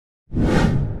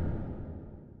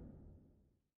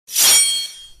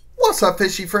What's up,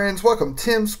 fishy friends? Welcome to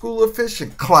Tim's School of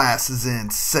Fishing. Class is in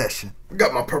session.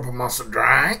 Got my purple monster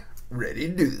dry, ready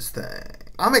to do this thing.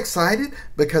 I'm excited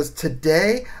because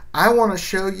today I want to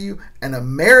show you an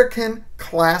American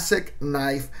classic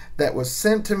knife that was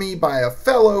sent to me by a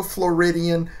fellow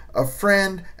Floridian, a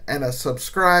friend, and a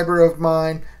subscriber of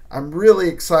mine. I'm really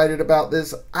excited about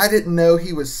this. I didn't know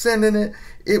he was sending it.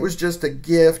 It was just a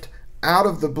gift out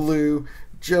of the blue,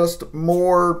 just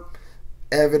more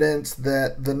evidence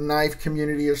that the knife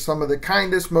community are some of the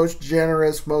kindest, most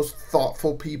generous, most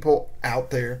thoughtful people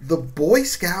out there. The Boy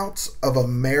Scouts of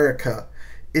America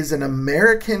is an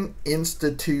American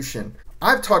institution.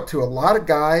 I've talked to a lot of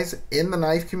guys in the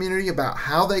knife community about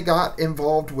how they got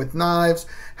involved with knives,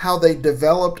 how they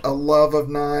developed a love of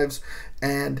knives,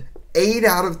 and 8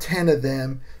 out of 10 of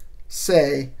them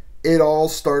say it all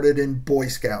started in Boy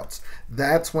Scouts.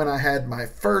 That's when I had my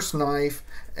first knife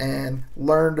and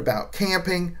learned about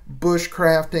camping,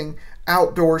 bushcrafting,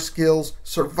 outdoor skills,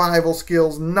 survival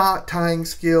skills, knot tying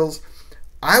skills.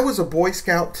 I was a Boy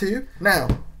Scout too. Now,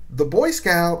 the Boy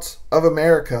Scouts of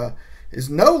America is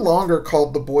no longer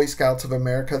called the Boy Scouts of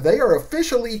America. They are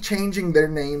officially changing their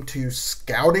name to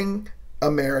Scouting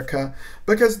America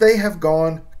because they have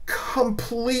gone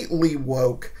completely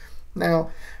woke.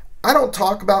 Now, I don't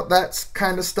talk about that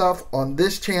kind of stuff on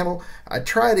this channel. I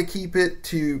try to keep it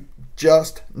to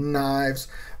just knives.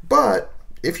 But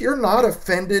if you're not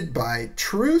offended by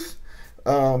truth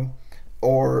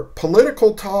or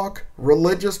political talk,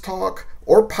 religious talk,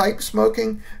 or pipe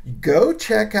smoking, go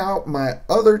check out my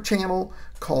other channel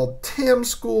called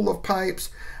Tim's School of Pipes.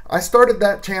 I started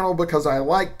that channel because I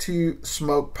like to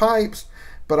smoke pipes,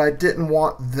 but I didn't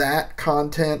want that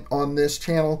content on this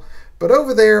channel. But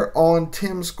over there on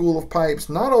Tim's School of Pipes,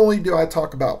 not only do I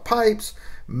talk about pipes,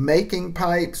 making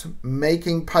pipe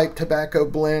tobacco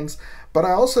blends, but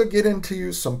I also get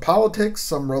into some politics,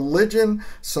 some religion,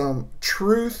 some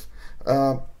truth.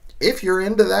 If you're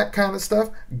into that kind of stuff,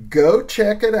 go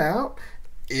check it out.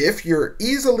 If you're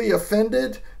easily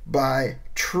offended by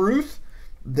truth,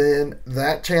 then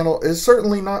that channel is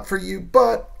certainly not for you.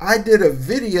 But I did a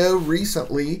video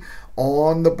recently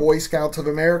on the Boy Scouts of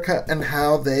America and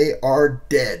how they are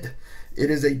dead.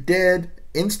 It is a dead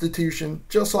institution,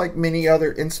 just like many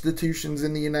other institutions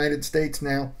in the United States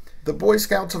now. The Boy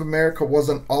Scouts of America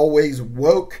wasn't always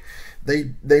woke.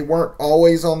 They weren't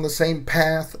always on the same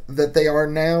path that they are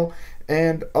now.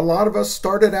 And a lot of us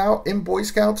started out in Boy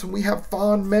Scouts and we have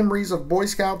fond memories of Boy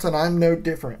Scouts, and I'm no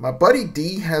different. My buddy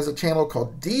D has a channel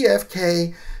called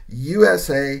DFK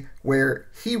USA where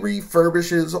he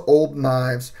refurbishes old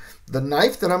knives. The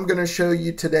knife that I'm going to show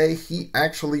you today, he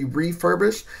actually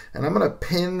refurbished, and I'm going to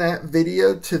pin that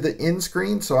video to the end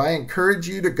screen, so I encourage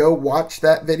you to go watch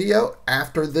that video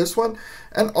after this one,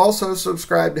 and also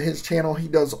subscribe to his channel. He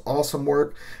does awesome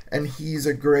work, and he's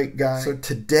a great guy. So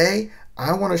today,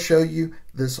 I want to show you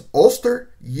this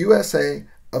Ulster USA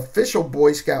official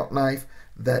Boy Scout knife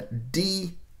that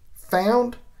D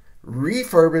found,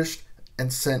 refurbished,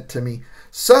 and sent to me.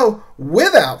 So,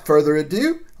 without further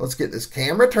ado, let's get this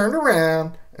camera turned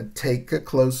around and take a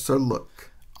closer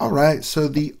look. Alright, so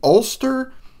the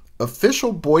Ulster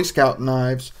official Boy Scout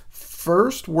knives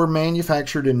first were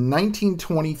manufactured in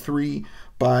 1923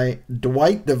 by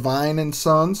Dwight Devine and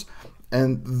Sons,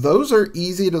 and those are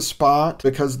easy to spot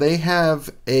because they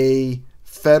have a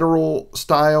federal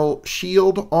style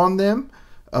shield on them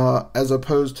as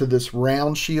opposed to this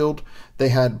round shield. They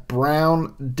had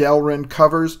brown Delrin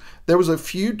covers. There was a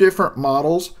few different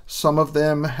models. Some of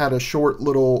them had a short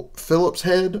little Phillips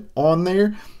head on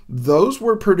there. Those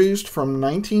were produced from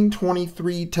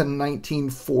 1923 to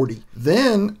 1940.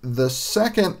 Then the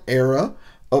second era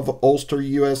of Ulster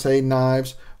USA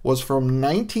knives was from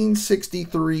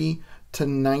 1963 to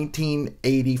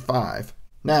 1985.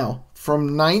 Now,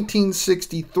 from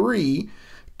 1963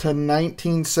 to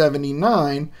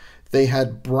 1979, they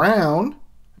had brown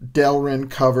Delrin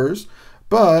covers,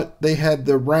 but they had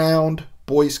the round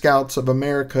Boy Scouts of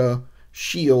America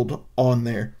shield on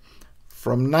there.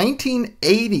 From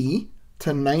 1980 to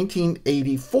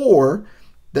 1984,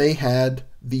 they had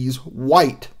these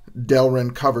white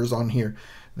Delrin covers on here.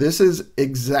 This is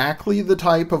exactly the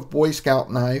type of Boy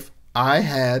Scout knife I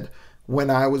had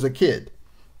when I was a kid.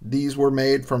 These were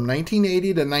made from 1980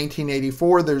 to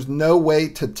 1984. There's no way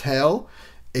to tell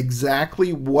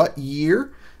exactly what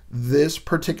year this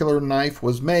particular knife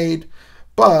was made,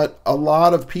 but a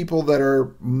lot of people that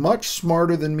are much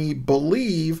smarter than me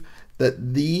believe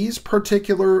that these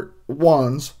particular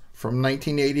ones from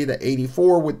 1980 to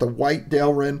 84 with the white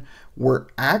Delrin were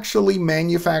actually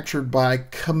manufactured by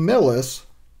Camillus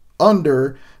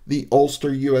under the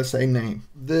Ulster USA name.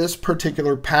 This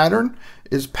particular pattern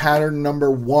is pattern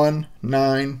number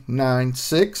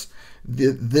 1996.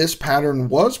 This pattern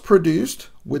was produced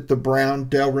with the brown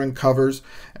Delrin covers,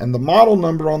 and the model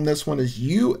number on this one is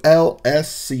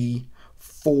ULSC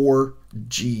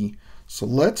 4G. So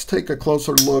let's take a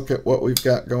closer look at what we've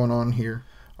got going on here.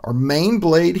 Our main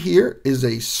blade here is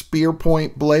a spear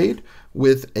point blade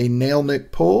with a nail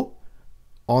nick pull.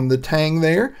 On the tang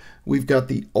there, we've got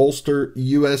the Ulster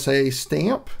USA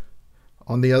stamp.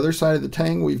 On the other side of the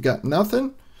tang, we've got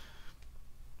nothing.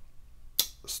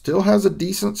 Still has a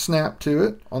decent snap to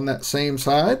it. On that same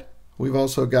side, we've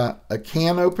also got a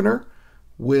can opener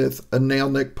with a nail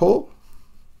nick pull.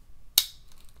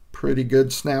 Pretty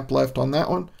good snap left on that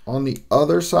one. On the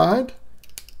other side,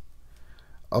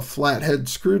 a flathead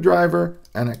screwdriver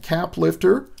and a cap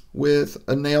lifter with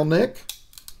a nail nick.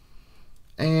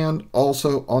 And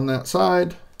also on that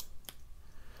side,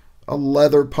 a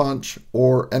leather punch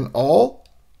or an awl.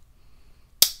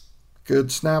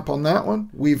 Good snap on that one.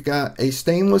 We've got a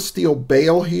stainless steel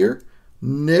bail here,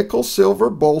 nickel silver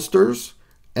bolsters,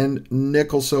 and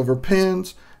nickel silver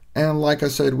pins. And like I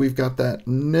said, we've got that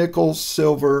nickel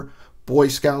silver Boy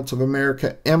Scouts of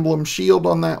America emblem shield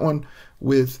on that one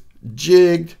with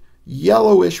jigged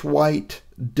yellowish white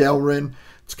Delrin.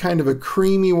 It's kind of a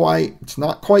creamy white. It's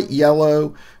not quite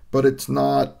yellow, but it's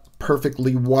not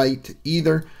perfectly white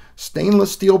either.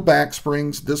 Stainless steel back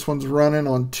springs. This one's running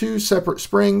on 2 separate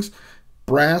springs.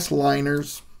 Brass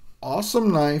liners.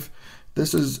 Awesome knife.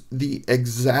 This is the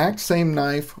exact same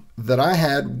knife that I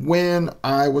had when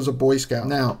I was a Boy Scout.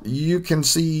 Now, you can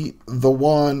see the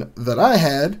one that I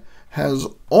had has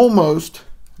almost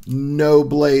no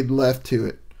blade left to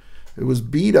it. It was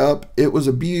beat up. It was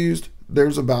abused.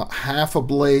 There's about half a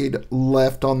blade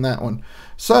left on that one.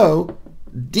 So,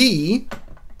 D,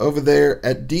 over there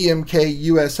at DMK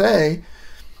USA,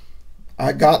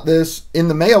 I got this in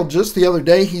the mail just the other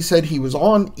day. He said he was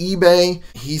on eBay.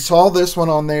 He saw this one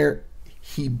on there.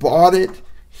 He bought it.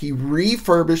 He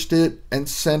refurbished it and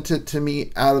sent it to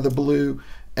me out of the blue.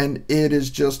 And it is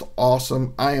just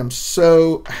awesome. I am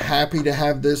so happy to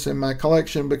have this in my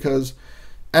collection because,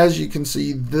 as you can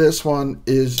see, this one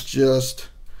is just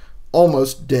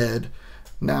almost dead.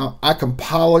 Now, I can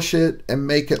polish it and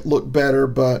make it look better,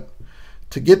 but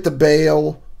to get the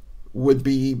bail would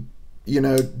be,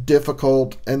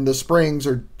 difficult, and the springs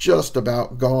are just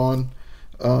about gone.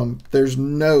 There's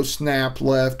no snap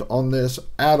left on this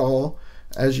at all,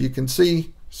 as you can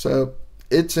see. So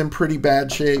it's in pretty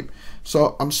bad shape.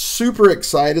 So I'm super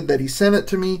excited that he sent it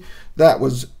to me. That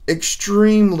was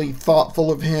extremely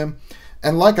thoughtful of him.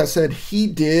 And like I said, he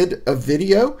did a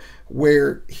video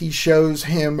where he shows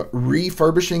him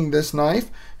refurbishing this knife,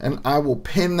 and I will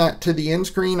pin that to the end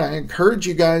screen. I encourage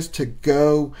you guys to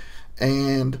go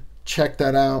and check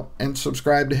that out and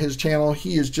subscribe to his channel.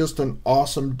 He is just an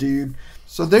awesome dude.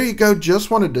 So there you go.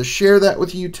 Just wanted to share that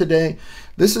with you today.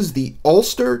 This is the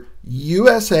Ulster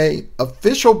USA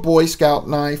official Boy Scout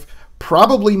knife,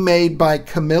 probably made by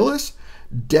Camillus,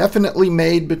 definitely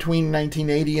made between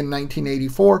 1980 and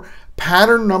 1984.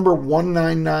 Pattern number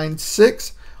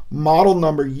 1996, model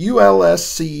number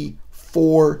ULSC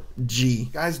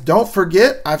 4G. Guys, don't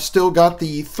forget, I've still got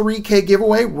the 3K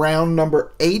giveaway, round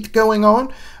number 8 going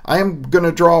on. I am going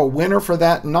to draw a winner for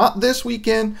that, not this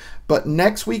weekend, but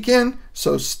next weekend.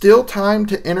 So still time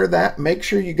to enter that. Make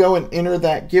sure you go and enter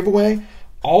that giveaway.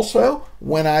 Also,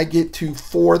 when I get to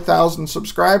 4,000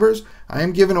 subscribers, I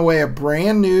am giving away a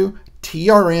brand new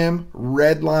TRM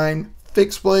Redline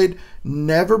fixed blade,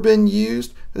 never been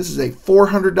used. This is a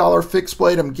 $400 fixed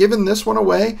blade. I'm giving this one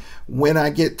away when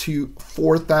I get to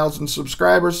 4,000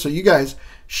 subscribers. So you guys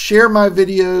share my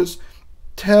videos,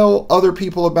 tell other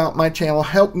people about my channel,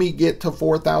 help me get to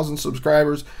 4,000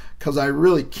 subscribers, because I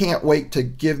really can't wait to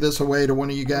give this away to one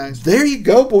of you guys. There you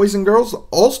go, boys and girls. The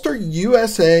Ulster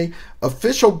USA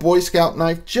official Boy Scout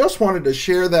knife. Just wanted to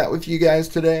share that with you guys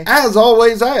today. As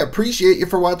always, I appreciate you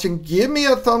for watching. Give me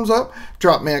a thumbs up.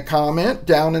 Drop me a comment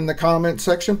down in the comment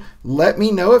section. Let me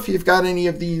know if you've got any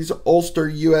of these Ulster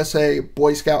USA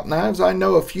Boy Scout knives. I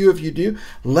know a few of you do.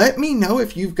 Let me know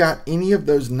if you've got any of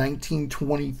those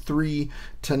 1923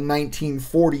 to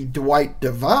 1940 Dwight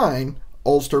Devine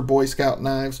Ulster Boy Scout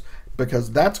knives,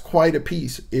 because that's quite a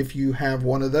piece if you have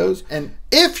one of those. And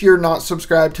if you're not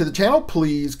subscribed to the channel,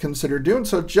 please consider doing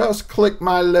so. Just click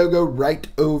my logo right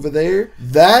over there.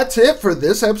 That's it for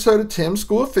this episode of Tim's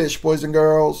School of Fish, boys and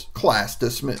girls. Class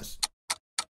dismissed.